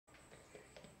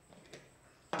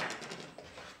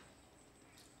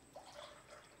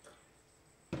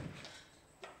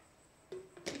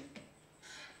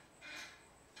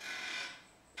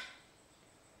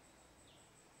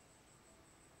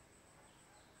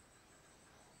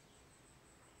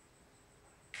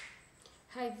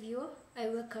Hi viewer, I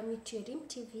welcome you to Rim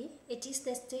TV. It is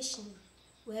the station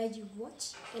where you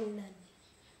watch and learn.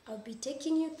 I'll be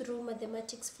taking you through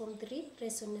Mathematics Form 3,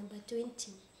 lesson number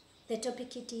 20. The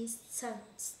topic it is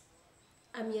Surds.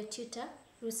 I'm your tutor,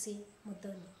 Lucy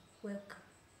Modoni. Welcome.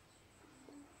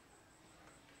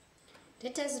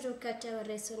 Let us look at our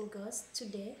lesson goals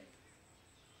today.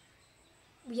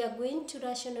 We are going to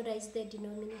rationalize the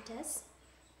denominators.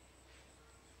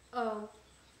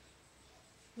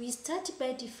 We start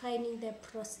by defining the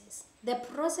process. The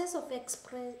process of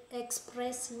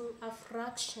expressing a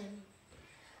fraction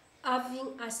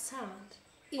having a surd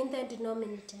in the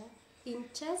denominator in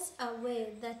just a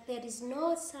way that there is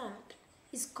no surd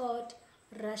is called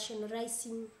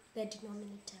rationalizing the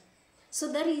denominator.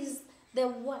 So that is the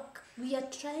work. We are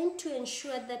trying to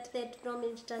ensure that the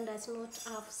denominator does not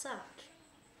have surd.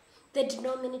 The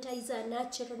denominator is a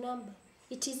natural number.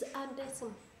 It is a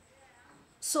decimal.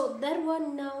 So that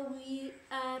one now we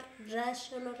are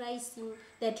rationalizing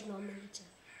the denominator.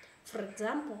 For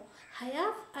example, I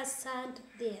have a surd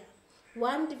there,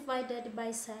 1 divided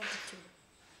by surd 2.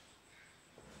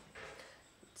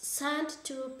 Surd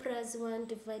 2 plus 1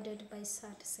 divided by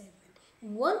surd 7. We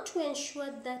want to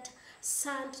ensure that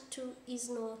surd 2 is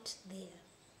not there.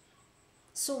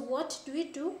 So what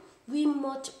do? We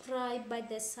multiply by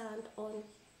the surd on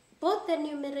both the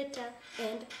numerator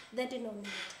and the denominator.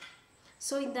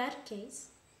 So in that case,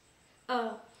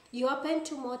 you happen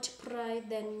to multiply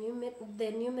the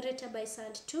numerator by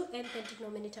surd 2 and the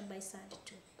denominator by surd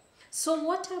 2. So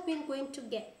what are we going to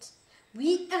get?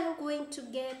 We are going to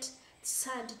get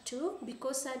surd 2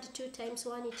 because surd 2 times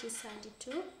 1 it is surd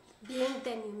 2 being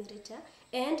the numerator,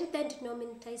 and the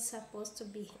denominator is supposed to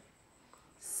be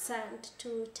surd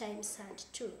 2 times surd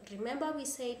 2. Remember we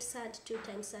said surd 2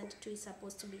 times surd 2 is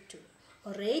supposed to be 2.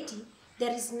 Already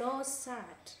there is no surd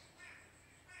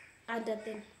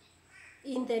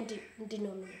in the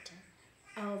denominator.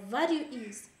 Our value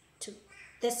is 2.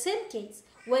 The same case,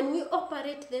 when we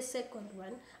operate the second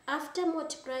one, after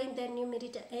multiplying the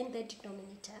numerator and the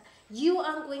denominator, you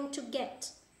are going to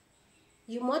get,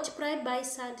 you multiply by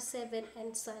surd 7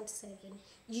 and surd 7,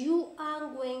 you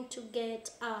are going to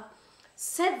get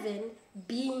 7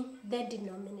 being the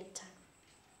denominator.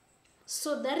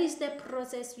 So that is the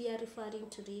process we are referring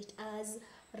to it as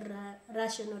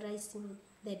rationalizing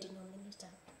the denominator.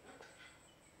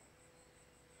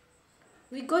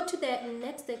 We go to the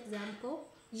next example.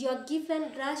 You are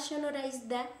given rationalize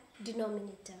the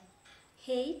denominator.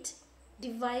 8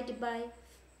 divided by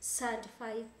surd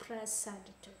 5 plus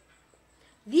surd 2.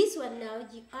 This one now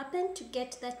you happen to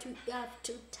get that we have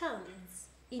 2 terms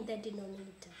in the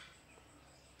denominator.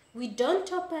 We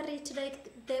don't operate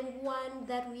like the one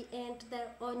that we end the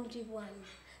only one.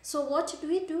 So what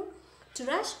do? To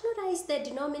rationalize the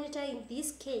denominator in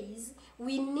this case,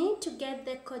 we need to get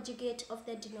the conjugate of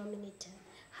the denominator.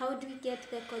 How do we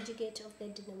get the conjugate of the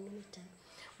denominator?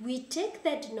 We take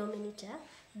the denominator,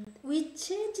 we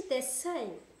change the sign.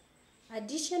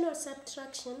 Addition or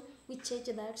subtraction, we change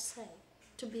that sign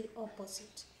to be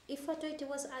opposite. If at all it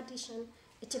was addition,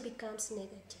 it becomes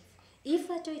negative. If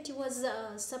at all it was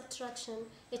subtraction,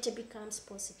 it becomes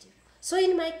positive. So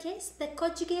in my case, the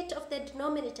conjugate of the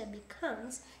denominator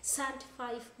becomes surd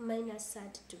 5 minus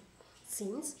surd 2,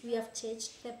 since we have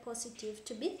changed the positive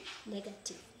to be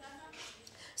negative.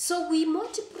 So we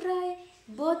multiply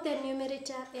both the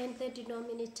numerator and the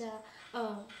denominator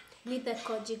with the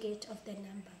conjugate of the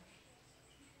number.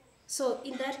 So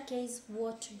in that case,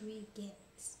 what do we get?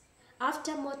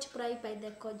 After multiplying by the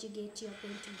conjugate, you are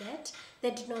going to get the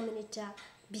denominator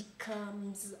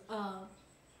becomes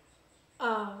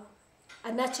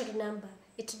a natural number.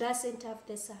 It doesn't have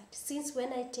the surd. Since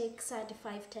when I take surd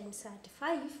 5 times surd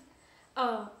 5,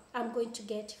 I'm going to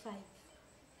get 5.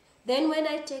 Then when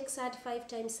I take surd 5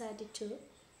 times surd 2,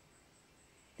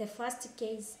 the first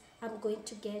case, I'm going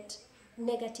to get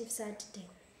negative surd 10.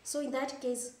 So in that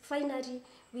case, finally,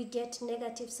 we get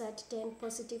negative surd 10,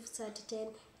 positive surd 10,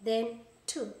 then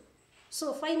 2.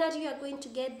 So finally, you are going to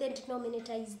get the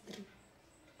denominator is 3.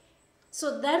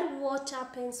 So that's what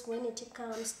happens when it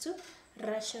comes to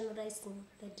rationalizing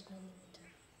the denominator.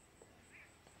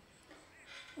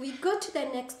 We go to the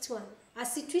next one. A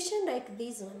situation like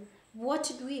this one,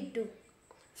 what do?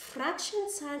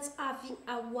 Fractions has having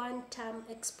a one-term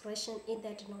expression in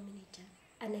the denominator.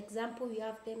 An example, we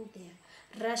have them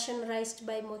there. Rationalized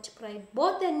by multiplying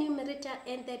both the numerator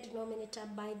and the denominator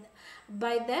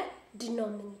by the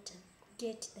denominator.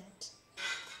 Get that?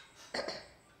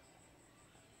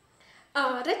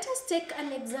 Let us take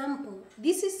an example.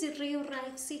 This is a real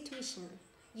life situation.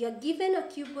 You are given a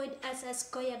cuboid as a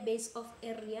square base of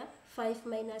area 5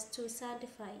 minus 2 surd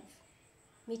 5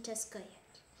 meters squared.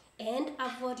 and a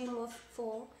volume of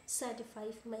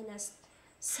 435 minus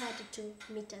 32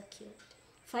 meter cubed.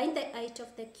 Find the height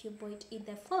of the cuboid in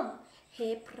the form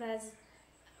A plus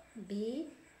B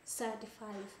 35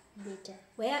 meter,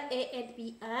 where A and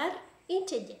B are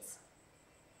integers.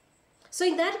 So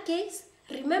in that case,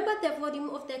 remember the volume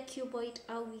of the cuboid,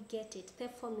 how we get it. The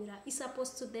formula is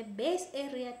supposed to the base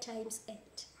area times 8.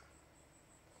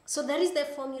 So that is the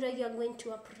formula you are going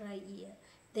to apply here.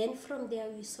 Then from there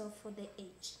we solve for the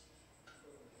h.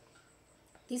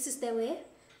 This is the way.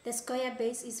 The square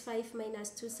base is 5 minus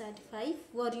 235.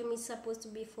 Volume is supposed to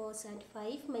be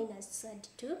 435 minus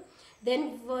 32.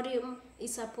 Then volume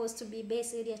is supposed to be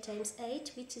base area times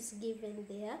 8, which is given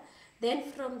there.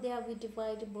 Then from there we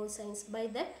divide both sides by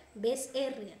the base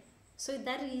area. So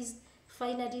that is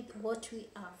finally what we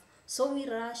have. So we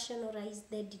rationalize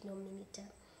the denominator.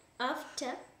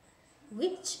 After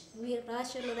which we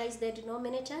rationalize the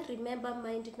denominator. Remember,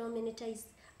 my denominator is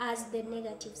as the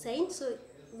negative sign. So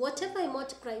whatever I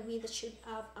multiply with should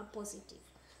have a positive.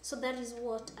 So that is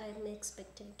what I am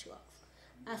expecting to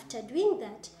have. After doing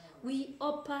that, we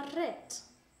operate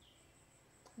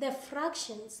the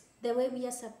fractions the way we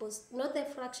are supposed, not the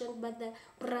fraction but the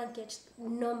bracket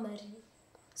normally.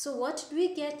 So what do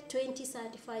we get?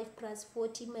 2035 plus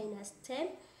 40 minus 10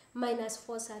 minus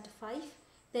 435.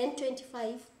 Then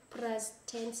 25 plus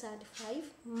 1035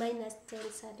 minus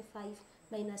 1035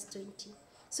 minus 20.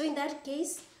 So in that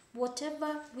case,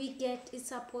 whatever we get is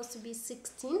supposed to be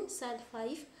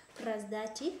 1635 plus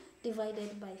 30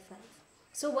 divided by 5.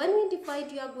 So when we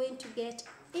divide, you are going to get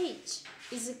h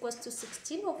is equals to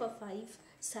 16 over 5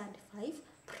 35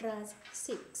 plus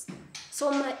 6.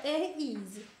 So my a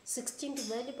is 16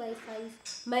 divided by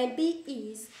 5. My b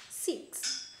is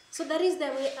 6. So that is the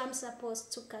way I'm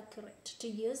supposed to calculate, to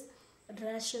use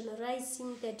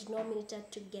rationalizing the denominator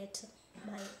to get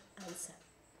my answer.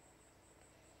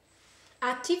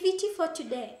 Activity for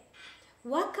today.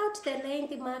 Work out the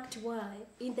length marked y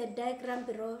in the diagram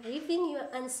below, leaving your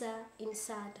answer in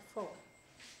Surd form.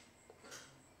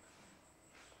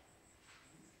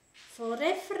 For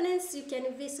reference, you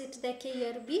can visit the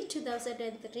KRB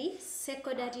 2003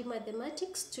 Secondary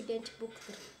Mathematics Student Book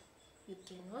 3. You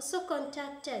can also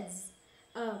contact us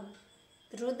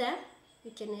through that.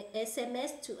 You can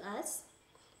SMS to us.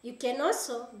 You can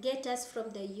also get us from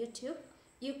the YouTube.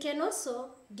 You can also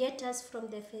get us from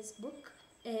the Facebook,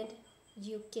 and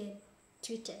you can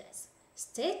Twitter us.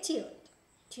 Stay tuned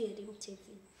to Elim TV.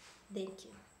 Thank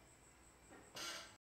you.